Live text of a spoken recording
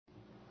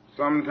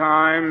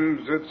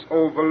Sometimes it's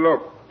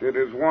overlooked. It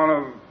is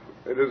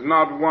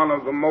not one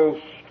of the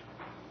most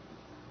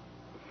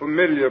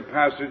familiar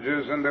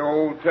passages in the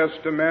Old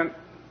Testament.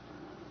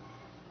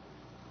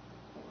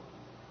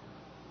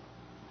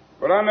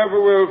 But I never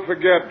will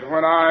forget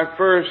when I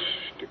first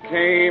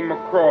came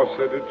across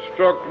it. It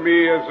struck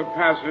me as a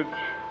passage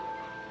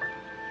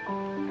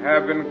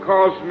having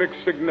cosmic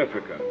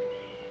significance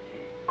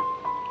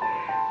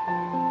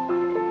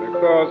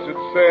because it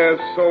says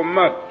so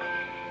much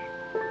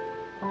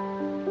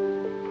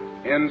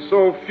in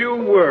so few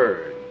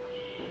words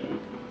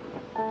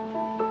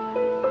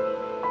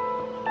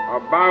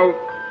about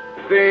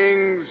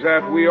things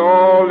that we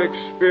all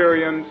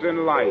experience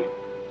in life.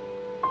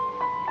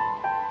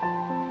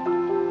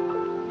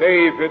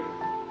 David,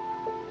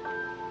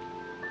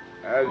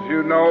 as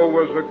you know,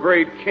 was a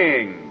great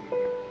king.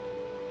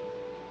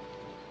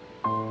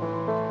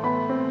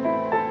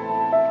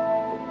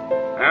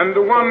 And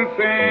the one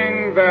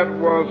thing that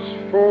was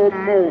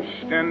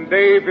foremost in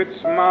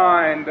David's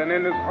mind and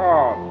in his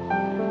heart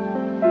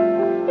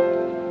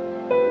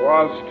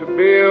was to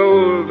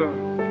build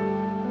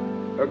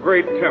a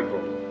great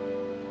temple.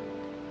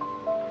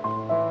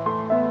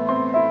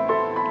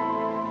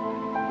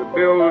 The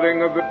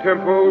building of the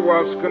temple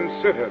was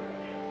considered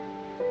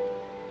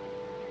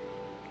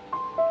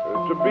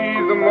to be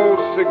the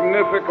most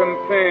significant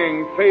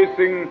thing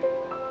facing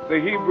the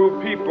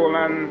Hebrew people,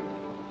 and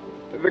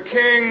the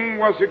king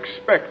was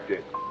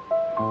expected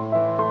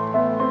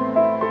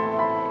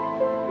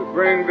to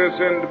bring this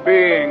into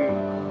being.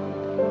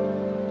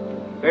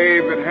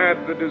 David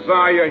had the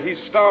desire. He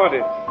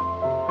started.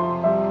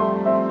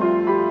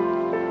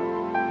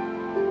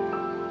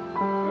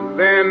 And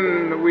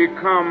then we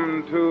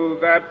come to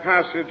that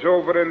passage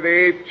over in the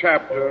 8th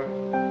chapter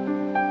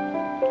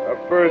of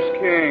 1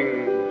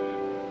 Kings,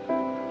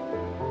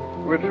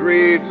 which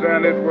reads,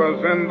 "And it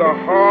was in the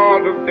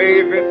heart of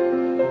David,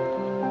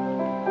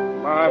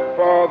 my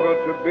father,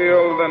 to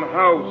build an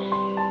house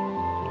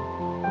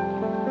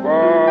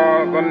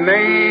for the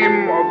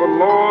name of the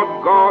Lord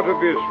God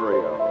of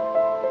Israel.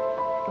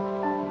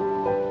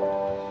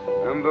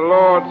 And the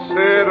Lord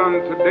said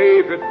unto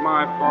David,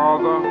 my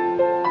father,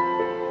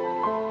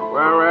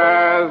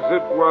 whereas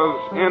it was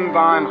in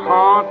thine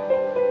heart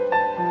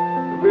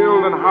to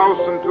build an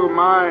house unto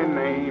my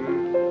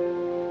name,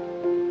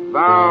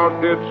 thou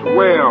didst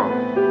well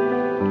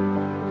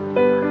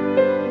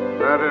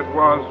that it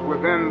was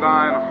within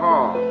thine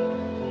heart."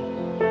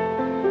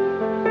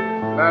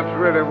 That's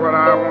really what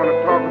I want to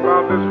talk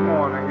about this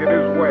morning. It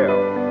is well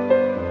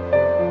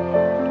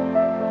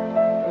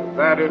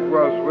that it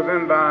was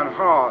within thine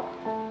heart.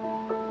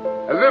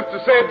 As if to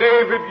say,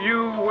 David,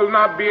 you will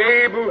not be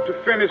able to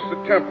finish the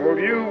temple.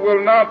 You will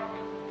not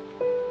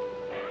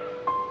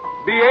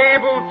be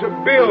able to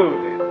build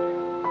it.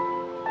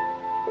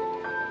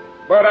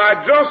 But I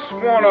just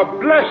want to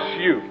bless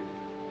you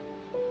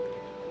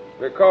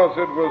because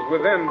it was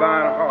within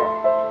thine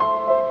heart.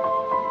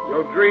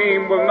 Your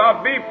dream will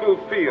not be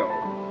fulfilled.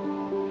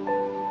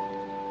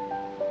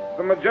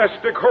 The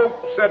majestic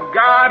hopes that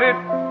guided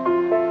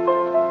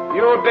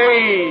your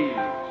days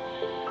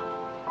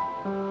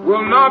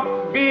will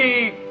not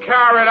be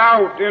carried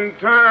out in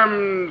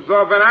terms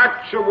of an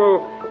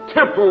actual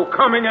temple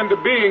coming into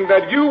being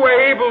that you were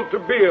able to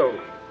build.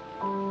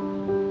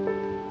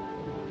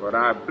 But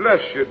I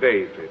bless you,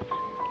 David,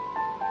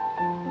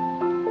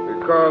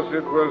 because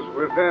it was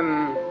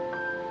within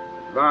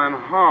thine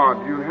heart.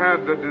 You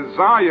had the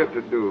desire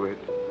to do it.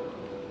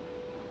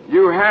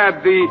 You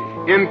had the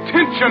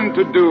intention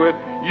to do it.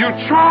 You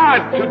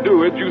tried to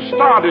do it. You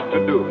started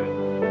to do it.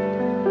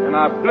 And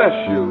I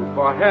bless you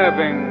for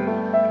having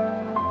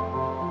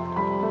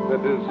the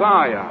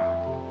desire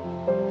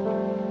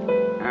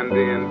and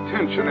the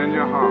intention in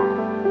your heart.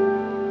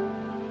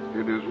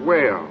 It is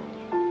well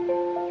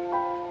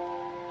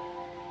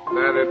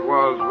that it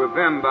was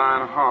within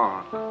thine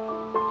heart.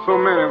 So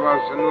many of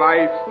us in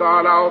life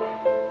start out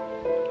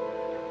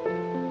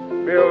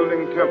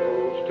building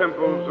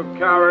temples of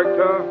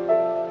character,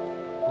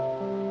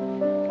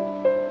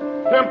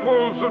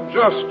 temples of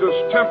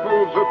justice,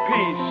 temples of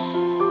peace.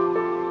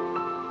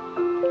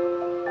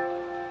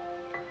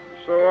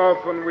 So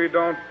often we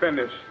don't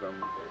finish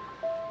them.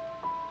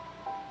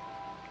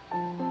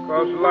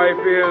 Because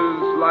life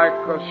is like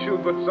a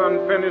Schubert's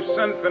unfinished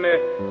symphony.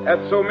 At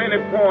so many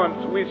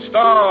points we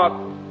start,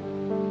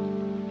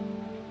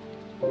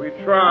 we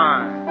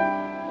try,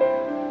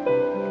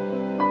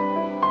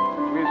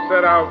 we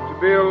set out to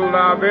build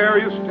our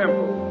various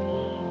temples.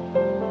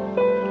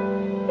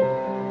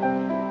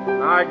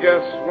 I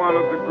guess one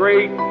of the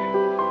great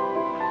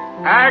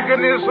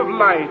agonies of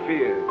life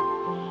is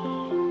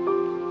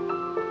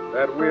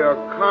that we are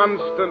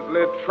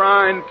constantly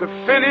trying to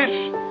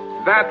finish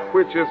that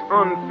which is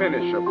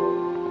unfinishable.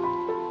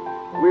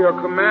 We are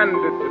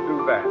commanded to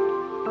do that.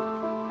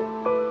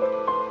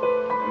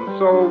 And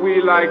so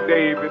we, like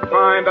David,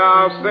 find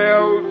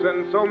ourselves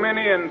in so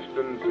many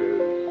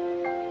instances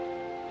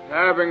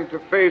having to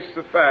face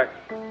the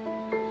fact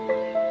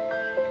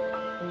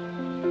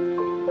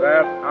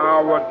that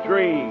our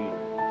dream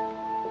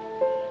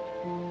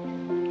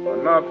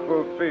are not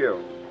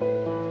fulfilled.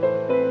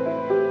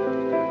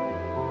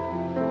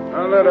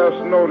 Now let us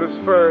notice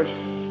first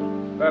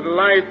that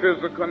life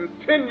is a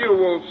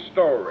continual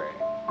story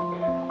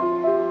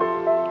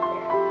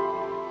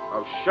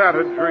of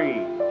shattered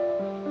dreams.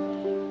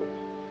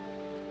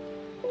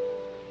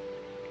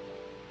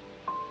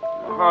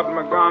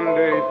 Mahatma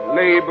Gandhi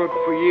labored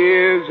for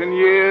years and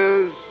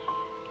years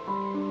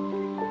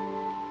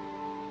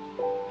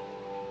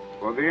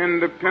for the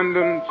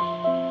independence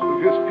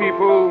of his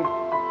people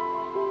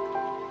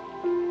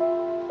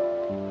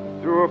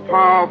through a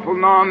powerful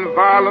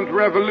non-violent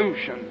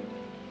revolution.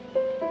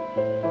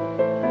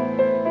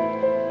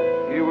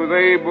 He was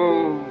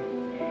able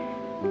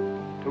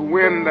to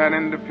win that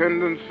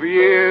independence. For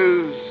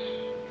years,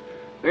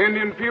 the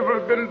Indian people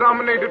have been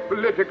dominated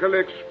politically,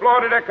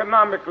 exploited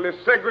economically,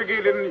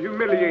 segregated and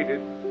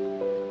humiliated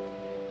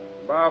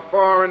by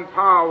foreign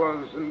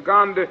powers, and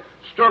Gandhi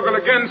struggled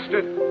against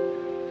it.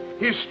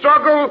 He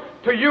struggled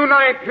to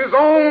unite his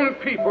own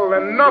people,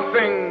 and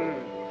nothing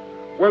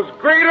was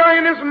greater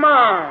in his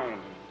mind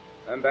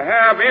than to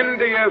have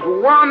India as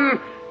one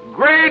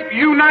great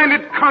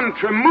united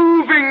country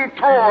moving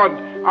toward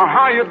a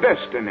higher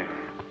destiny.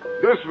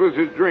 This was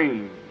his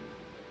dream.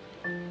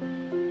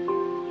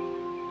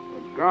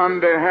 But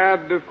Gandhi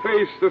had to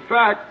face the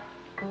fact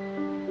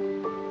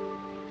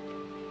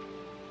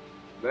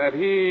that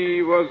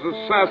he was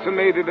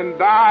assassinated and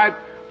died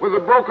with a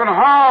broken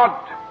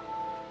heart,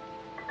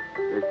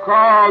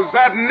 because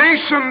that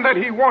nation that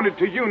he wanted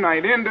to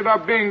unite ended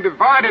up being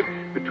divided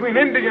between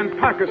India and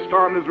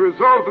Pakistan as a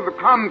result of the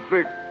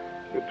conflict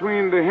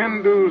between the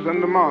Hindus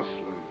and the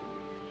Muslims.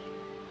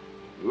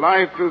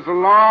 Life is a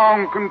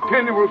long,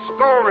 continual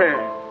story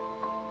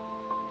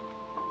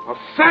of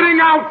setting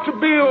out to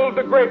build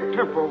a great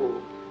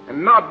temple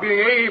and not being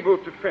able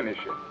to finish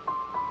it.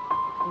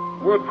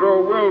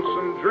 Woodrow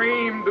Wilson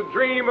dreamed the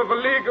dream of a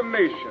League of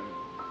Nations.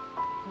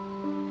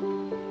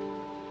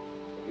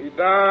 He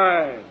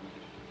died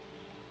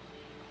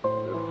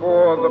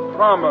before the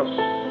promise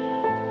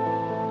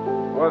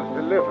was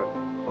delivered.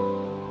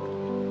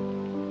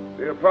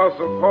 The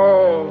Apostle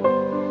Paul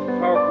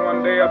talked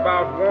one day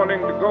about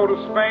wanting to go to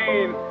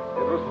Spain.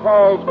 It was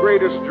Paul's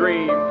greatest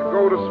dream, to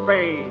go to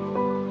Spain,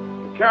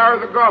 to carry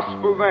the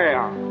gospel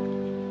there.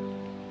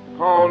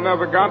 Paul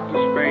never got to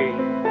Spain.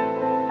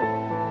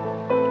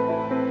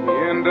 He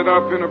ended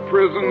up in a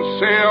prison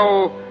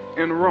cell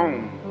in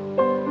Rome.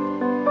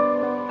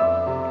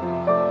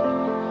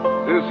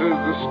 This is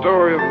the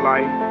story of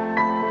life.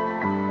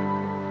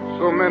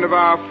 So many of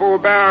our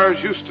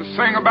forebears used to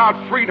sing about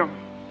freedom.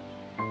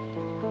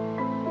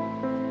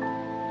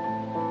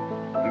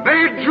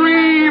 They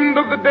dreamed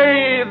of the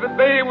day that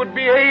they would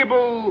be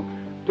able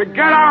to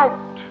get out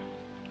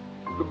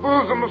the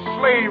bosom of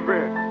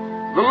slavery,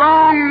 the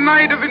long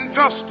night of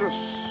injustice.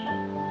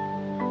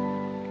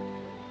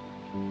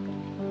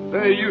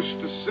 They used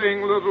to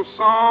sing little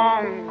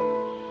songs.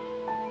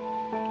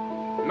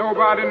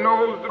 Nobody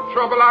knows the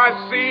trouble I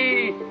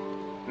see.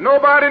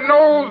 Nobody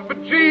knows but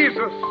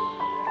Jesus.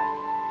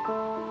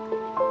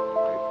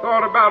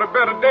 Thought about a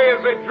better day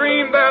as they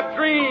dreamed that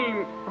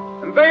dream,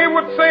 and they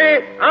would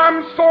say,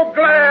 I'm so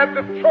glad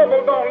the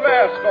trouble don't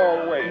last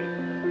always.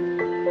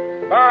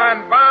 By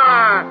and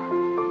by,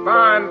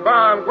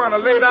 I'm going to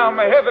lay down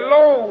my heavy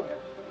load.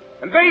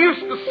 And they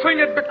used to sing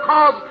it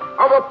because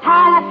of a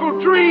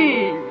powerful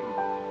dream.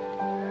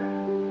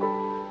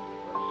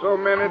 So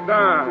many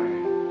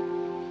died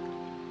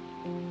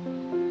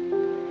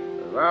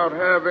without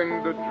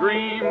having the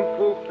dream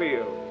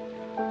fulfilled.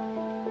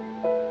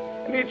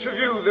 Each of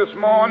you this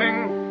morning,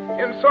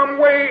 in some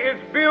way, is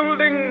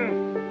building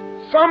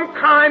some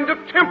kind of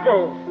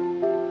temple.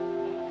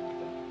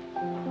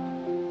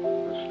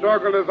 The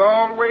struggle is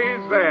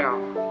always there.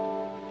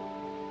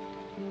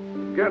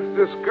 It gets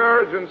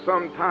discouraging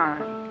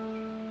sometimes.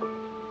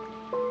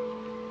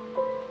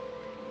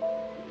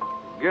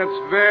 It gets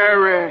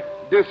very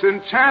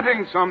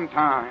disenchanting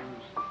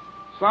sometimes.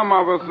 Some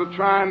of us are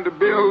trying to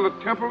build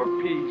a temple of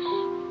peace.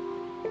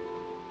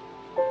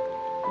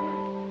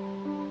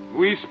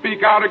 We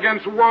speak out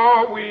against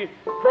war, we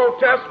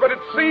protest, but it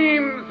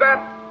seems that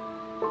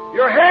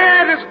your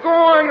head is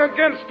going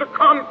against a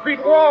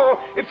concrete wall.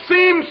 It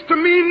seems to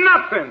mean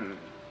nothing.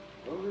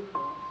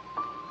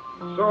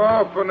 So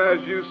often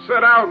as you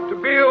set out to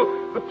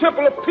build the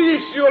temple of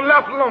peace, you're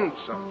left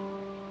lonesome.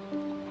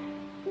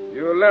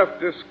 You're left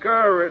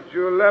discouraged.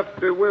 You're left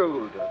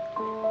bewildered.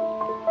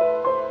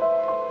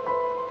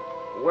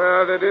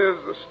 Well, it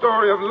is the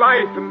story of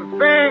life, and the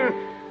thing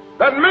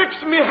that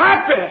makes me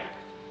happy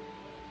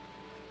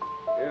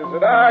is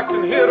that I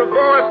can hear the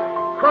voice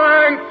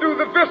crying through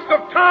the vista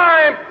of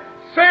time,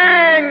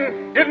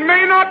 saying, it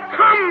may not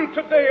come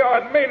today or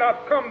it may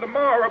not come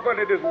tomorrow, but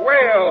it is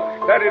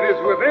well that it is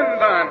within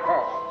thine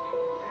heart.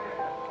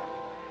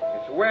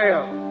 It's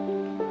well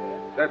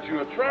that you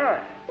are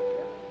trying.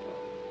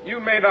 You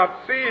may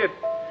not see it.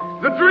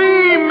 The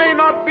dream may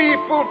not be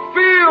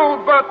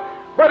fulfilled,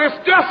 but it's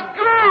just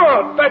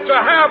good that you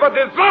have a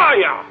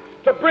desire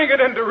to bring it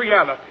into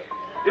reality.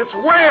 It's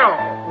well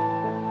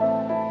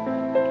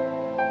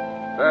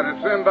that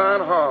it's in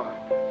thine heart.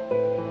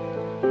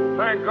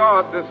 Thank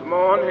God this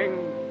morning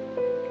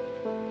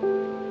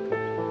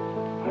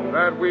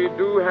that we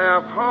do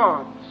have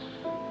hearts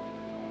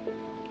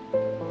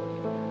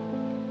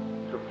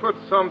to put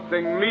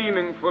something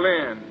meaningful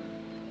in.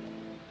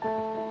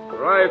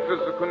 Life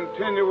is a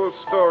continual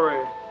story,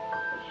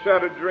 a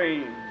shattered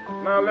dream.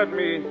 Now let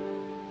me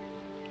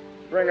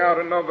bring out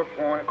another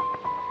point.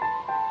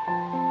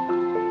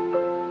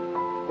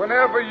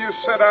 Whenever you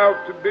set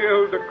out to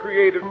build a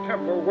creative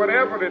temple,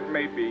 whatever it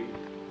may be,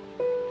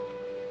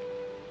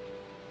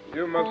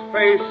 you must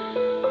face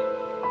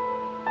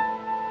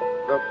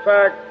the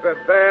fact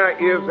that there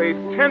is a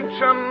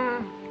tension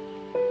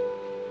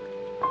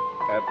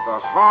at the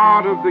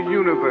heart of the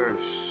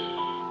universe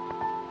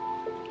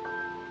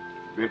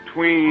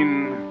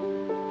between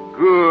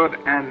good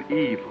and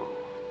evil.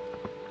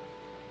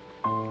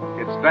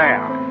 It's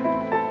there.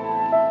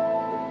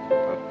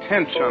 A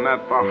tension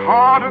at the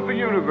heart of the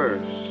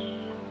universe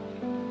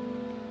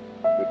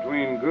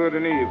between good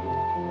and evil.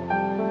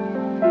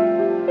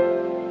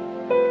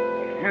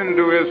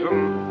 Hinduism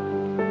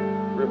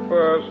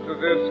refers to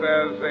this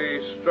as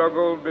a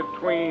struggle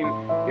between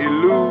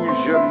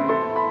illusion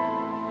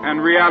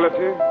and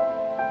reality.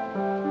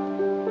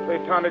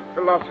 Platonic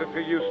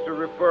philosophy used to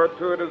refer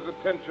to it as a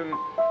tension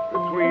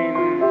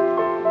between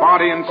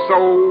body and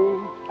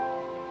soul.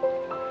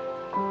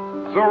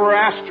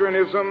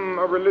 Zoroastrianism,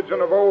 a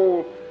religion of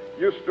old,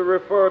 used to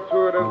refer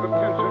to it as a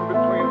tension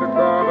between the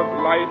God of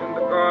light and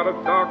the God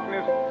of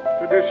darkness.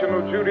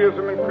 Traditional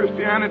Judaism and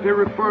Christianity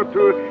refer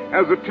to it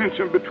as a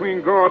tension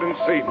between God and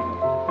Satan.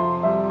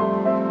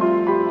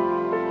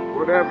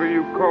 Whatever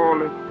you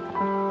call it,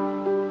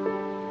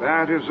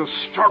 that is a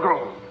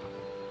struggle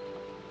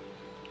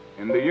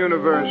in the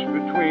universe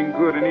between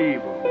good and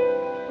evil.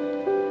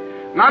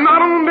 Now,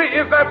 not only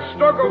is that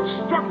struggle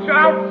structured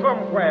out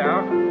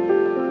somewhere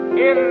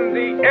in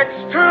the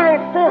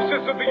external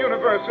forces of the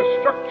universe,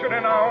 it's structured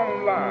in our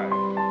own lives.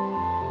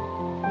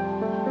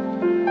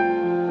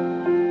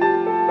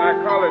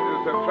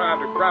 Psychologists have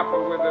tried to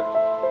grapple with it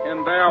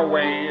in their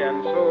way, and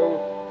so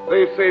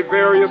they say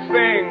various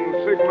things.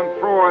 Sigmund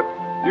Freud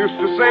used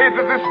to say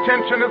that this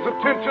tension is a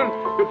tension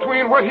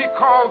between what he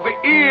called the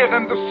id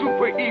and the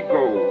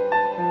superego.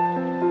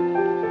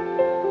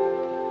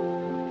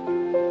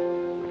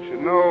 But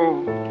you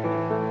know,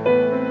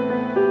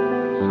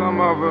 some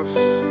of us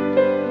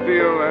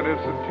feel that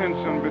it's a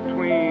tension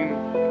between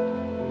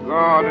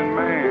God and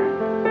man.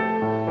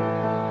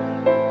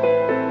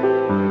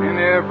 In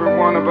every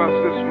one of us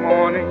this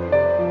morning,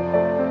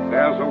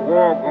 there's a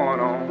war going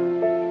on.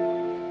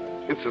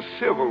 It's a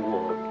civil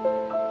war.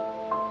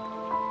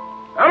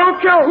 I don't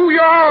care who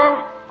you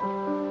are.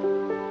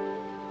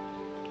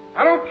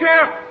 I don't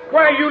care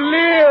where you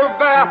live.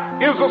 There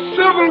is a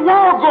civil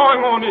war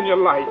going on in your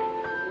life.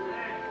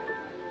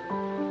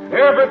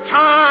 Every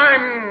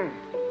time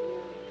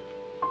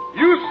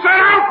you set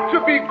out to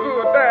be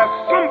good, there's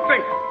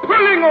something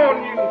pulling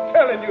on you,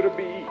 telling you to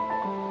be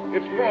evil.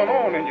 It's going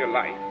on in your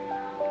life.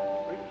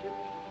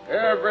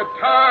 Every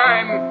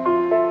time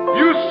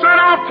you set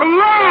out to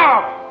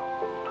love,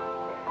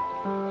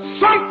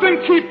 something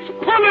keeps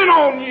pulling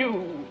on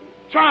you,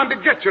 trying to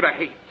get you to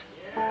hate.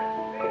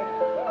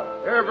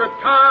 Every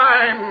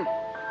time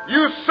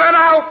you set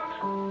out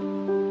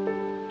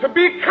to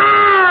be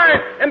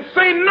kind and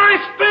say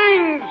nice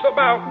things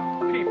about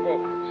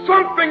people,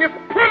 something is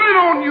pulling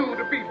on you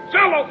to be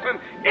jealous and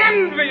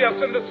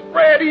envious and to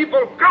spread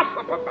evil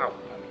gossip about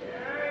them.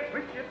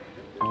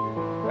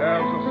 There's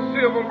a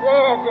civil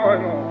war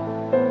going on.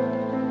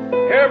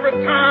 Every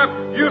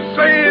time you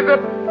say that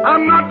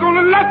I'm not going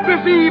to let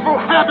this evil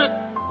habit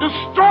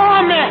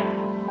destroy me,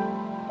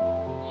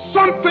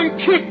 something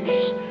keeps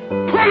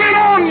pulling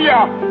on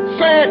you,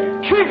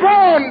 saying, keep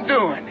on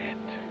doing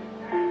it.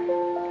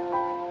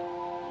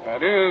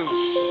 That is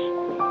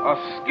a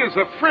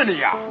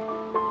schizophrenia,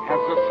 as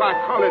the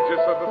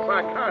psychologist or the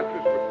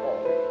psychiatrist would call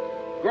it,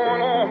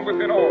 going on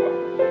within all of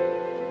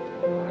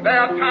us. There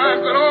are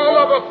times that all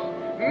of us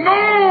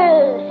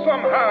know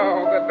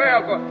somehow that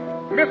there's a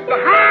Mr.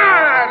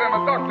 Hyde and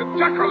a Dr.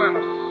 Jekyll in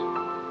us.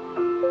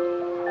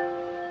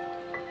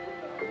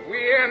 We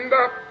end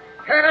up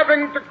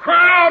having to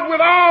crowd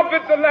with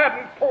Ovid, the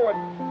Latin poet.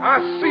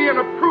 I see and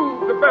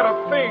approve the better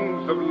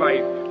things of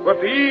life, but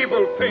the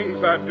evil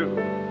things I do.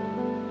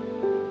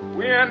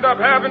 We end up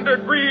having to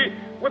agree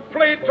with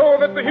Plato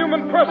that the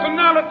human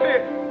personality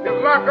is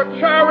like a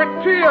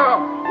charioteer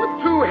with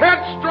two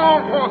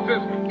headstrong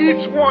horses,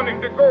 each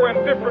wanting to go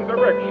in different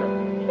directions.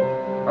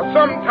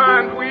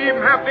 Sometimes we even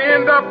have to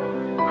end up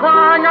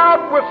crying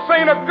out with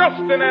St.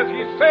 Augustine, as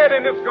he said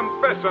in his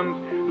Confessions,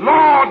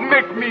 Lord,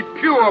 make me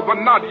pure, but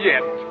not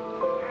yet.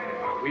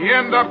 We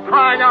end up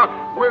crying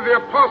out with the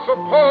Apostle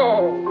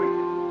Paul,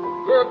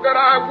 good that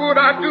I would,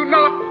 I do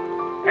not,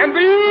 and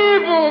the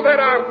evil that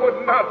I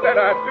would not, that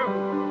I do.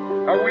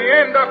 We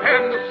end up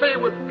having to say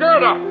with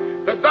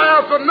Goethe that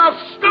there's enough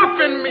stuff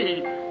in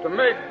me to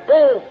make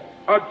both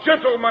a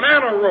gentleman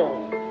and a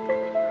rogue.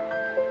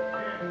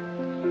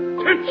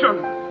 Tension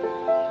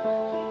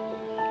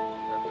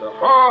at the the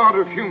heart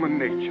of human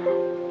nature.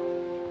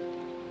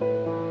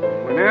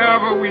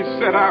 Whenever we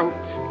set out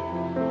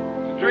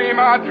to dream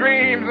our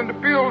dreams and to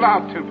build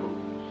our temples,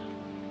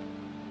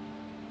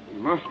 we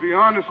must be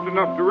honest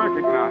enough to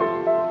recognize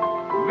it.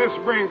 And this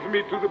brings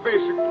me to the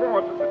basic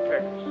point of the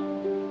text.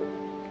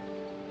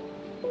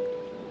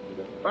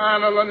 The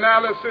final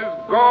analysis,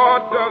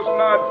 God does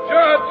not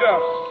judge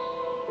us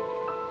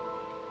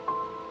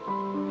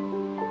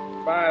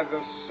by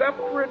the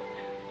separate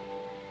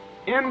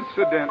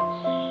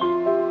incidents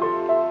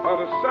or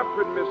the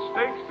separate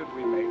mistakes that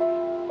we make,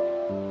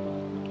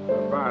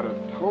 but by the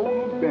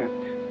total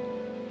bent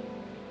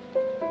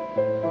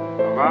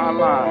of our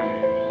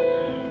lives.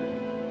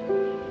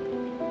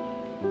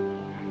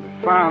 And the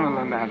final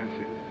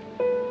analysis,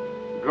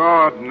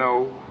 God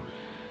knows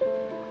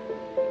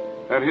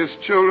that his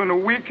children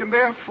are weak and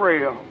they're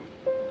frail.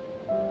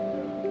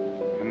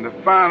 And the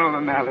final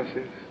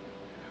analysis,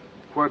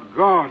 what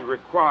God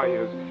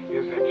requires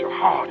is that your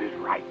heart is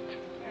right.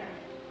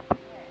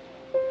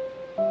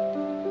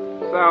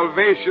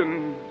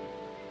 Salvation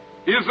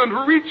isn't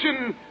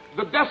reaching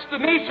the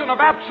destination of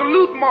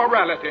absolute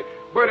morality,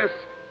 but it's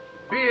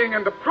being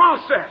in the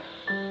process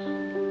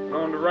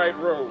on the right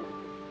road.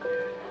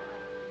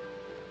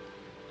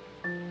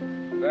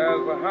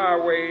 There's a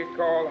highway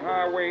called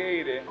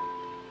Highway 80.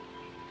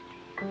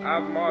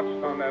 I've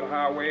marched on that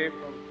highway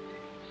from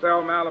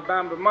Selma,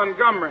 Alabama to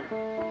Montgomery.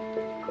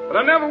 But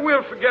I never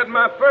will forget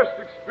my first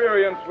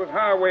experience with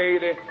Highway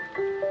 80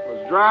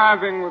 was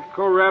driving with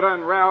Coretta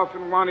and Ralph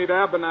and Juanita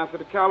Abernathy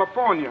to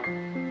California.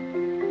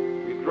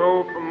 We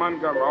drove from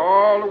Montgomery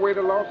all the way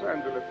to Los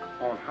Angeles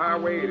on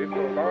Highway 80,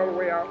 drove all the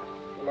way out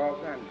to Los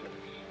Angeles.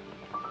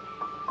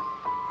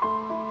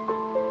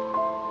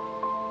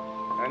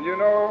 And you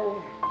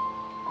know,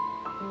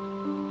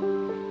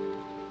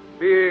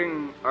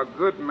 being a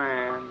good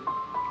man,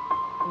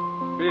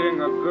 being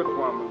a good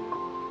woman,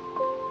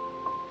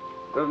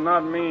 does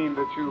not mean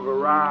that you've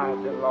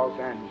arrived in Los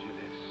Angeles.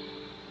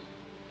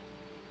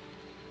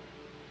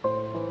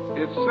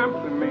 It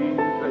simply means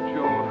that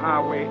you're on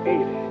Highway 80.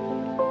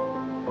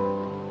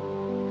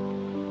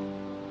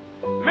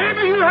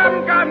 Maybe you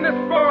haven't gotten as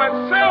far as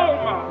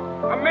Selma,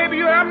 or maybe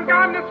you haven't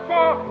gotten as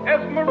far as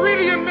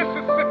Meridian,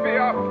 Mississippi,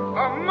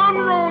 or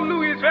Monroe,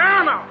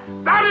 Louisiana.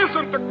 That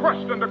isn't the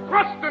question. The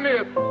question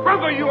is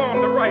whether you're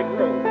on the right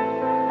road.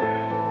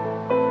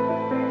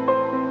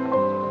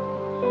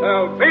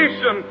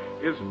 Salvation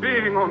is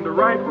being on the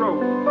right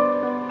road,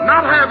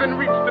 not having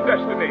reached the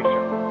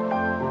destination.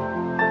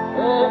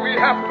 Oh, we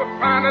have to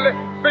finally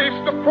face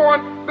the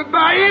point that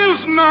there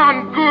is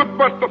none good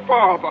but the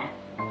Father.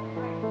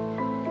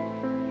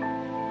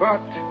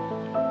 But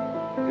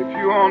if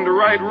you're on the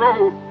right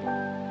road,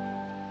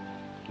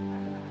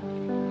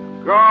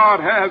 God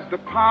has the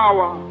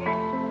power,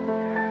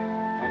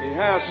 and he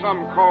has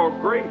something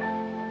called grace.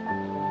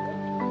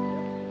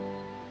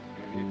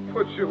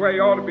 Puts you where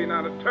you ought to be.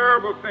 Now, the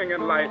terrible thing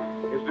in life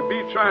is to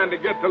be trying to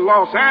get to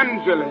Los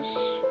Angeles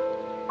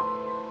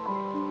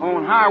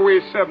on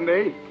Highway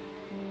 78.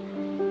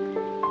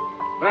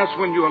 That's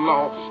when you're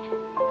lost.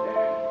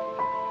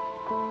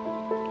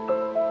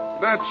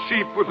 That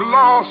sheep was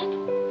lost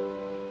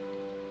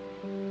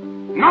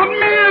not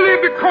merely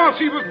because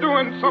he was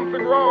doing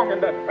something wrong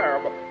in that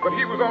parable, but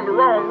he was on the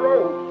wrong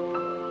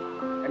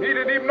road. And he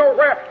didn't even know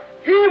where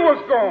he was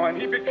going.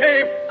 He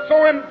became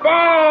so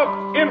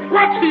involved in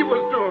what he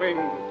was doing,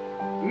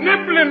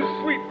 nibbling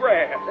sweet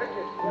grass,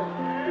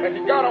 that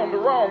he got on the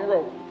wrong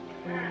road.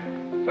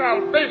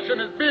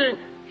 Salvation is being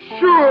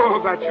sure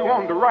that you're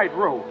on the right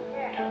road.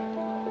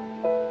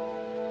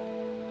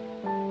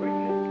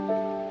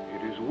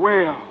 It is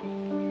well.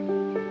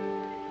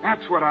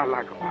 That's what I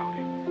like about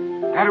it.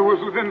 That it was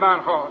within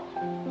thine heart.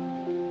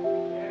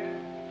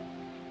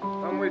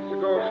 Some weeks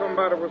ago,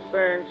 somebody was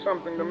saying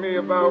something to me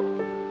about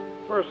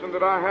person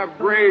that I have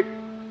great,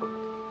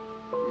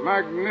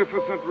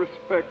 magnificent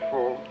respect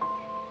for.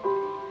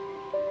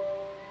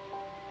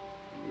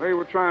 They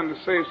were trying to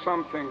say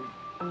something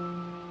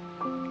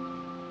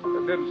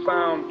that didn't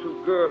sound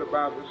too good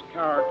about his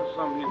character,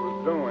 something he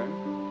was doing.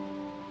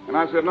 And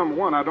I said, number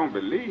one, I don't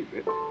believe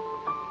it.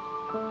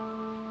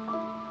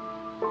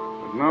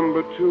 But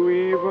number two,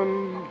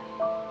 even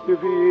if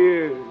he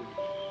is,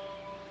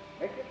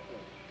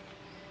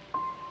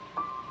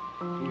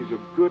 he's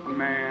a good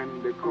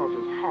man because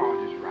his heart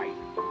is right.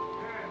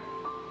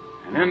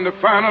 And in the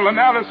final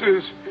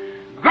analysis,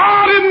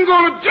 God isn't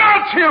going to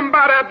judge him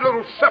by that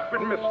little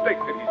separate mistake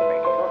that he's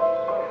making,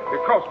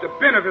 because the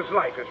bent of his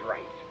life is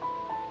right.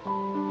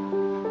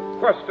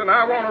 Question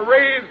I want to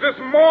raise this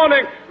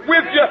morning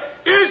with you,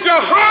 is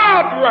your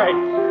heart right?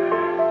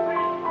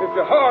 If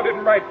your heart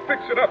isn't right,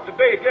 fix it up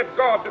today. Get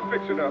God to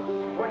fix it up.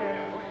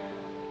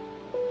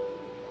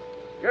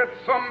 Get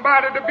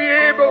somebody to be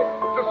able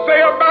to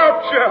say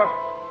about you,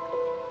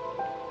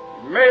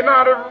 you may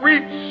not have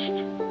reached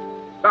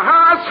the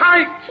highest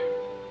height.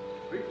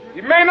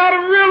 He may not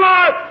have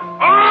realized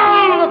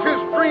all of his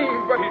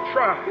dreams, but he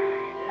tried.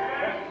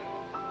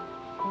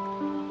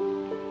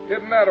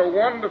 Isn't that a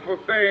wonderful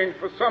thing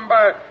for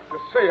somebody to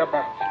say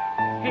about you?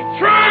 He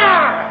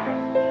tried.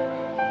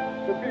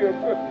 a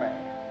good man.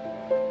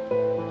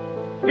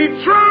 He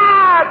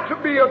tried to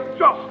be a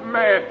just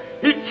man.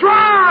 He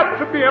tried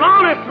to be an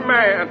honest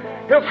man.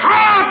 His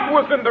heart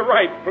was in the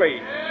right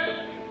place.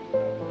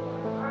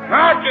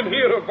 I can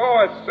hear the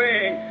voice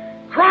saying,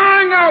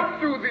 crying out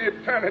through the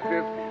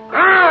eternities,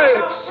 I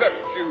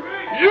accept you.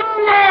 You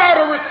are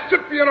the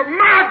recipient of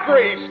my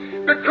grace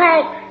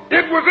because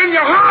it was in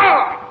your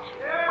heart.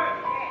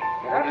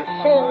 That is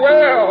so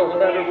well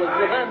that it was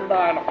within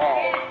thine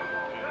heart.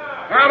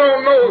 I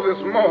don't know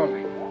this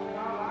morning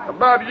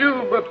about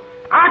you, but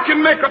I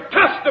can make a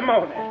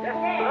testimony.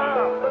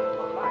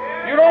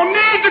 You don't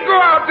need to go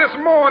out this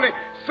morning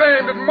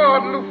saying that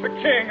Martin Luther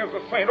King is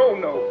a saint. Oh,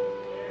 no.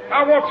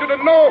 I want you to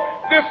know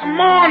this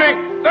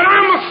morning that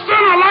I'm a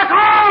sinner like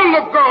all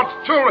of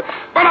God's children,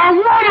 but I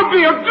want to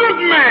be a good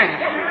man.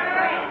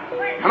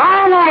 And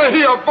I want to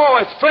hear a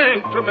voice saying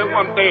to me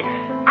one day,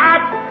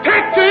 I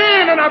take you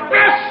in and I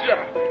bless you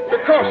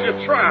because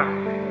you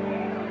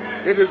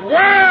tried. It is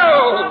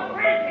well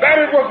that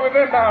it was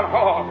within thy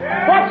heart.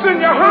 What's in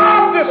your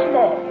heart this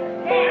morning?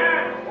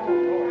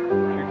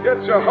 You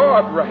get your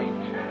heart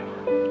right.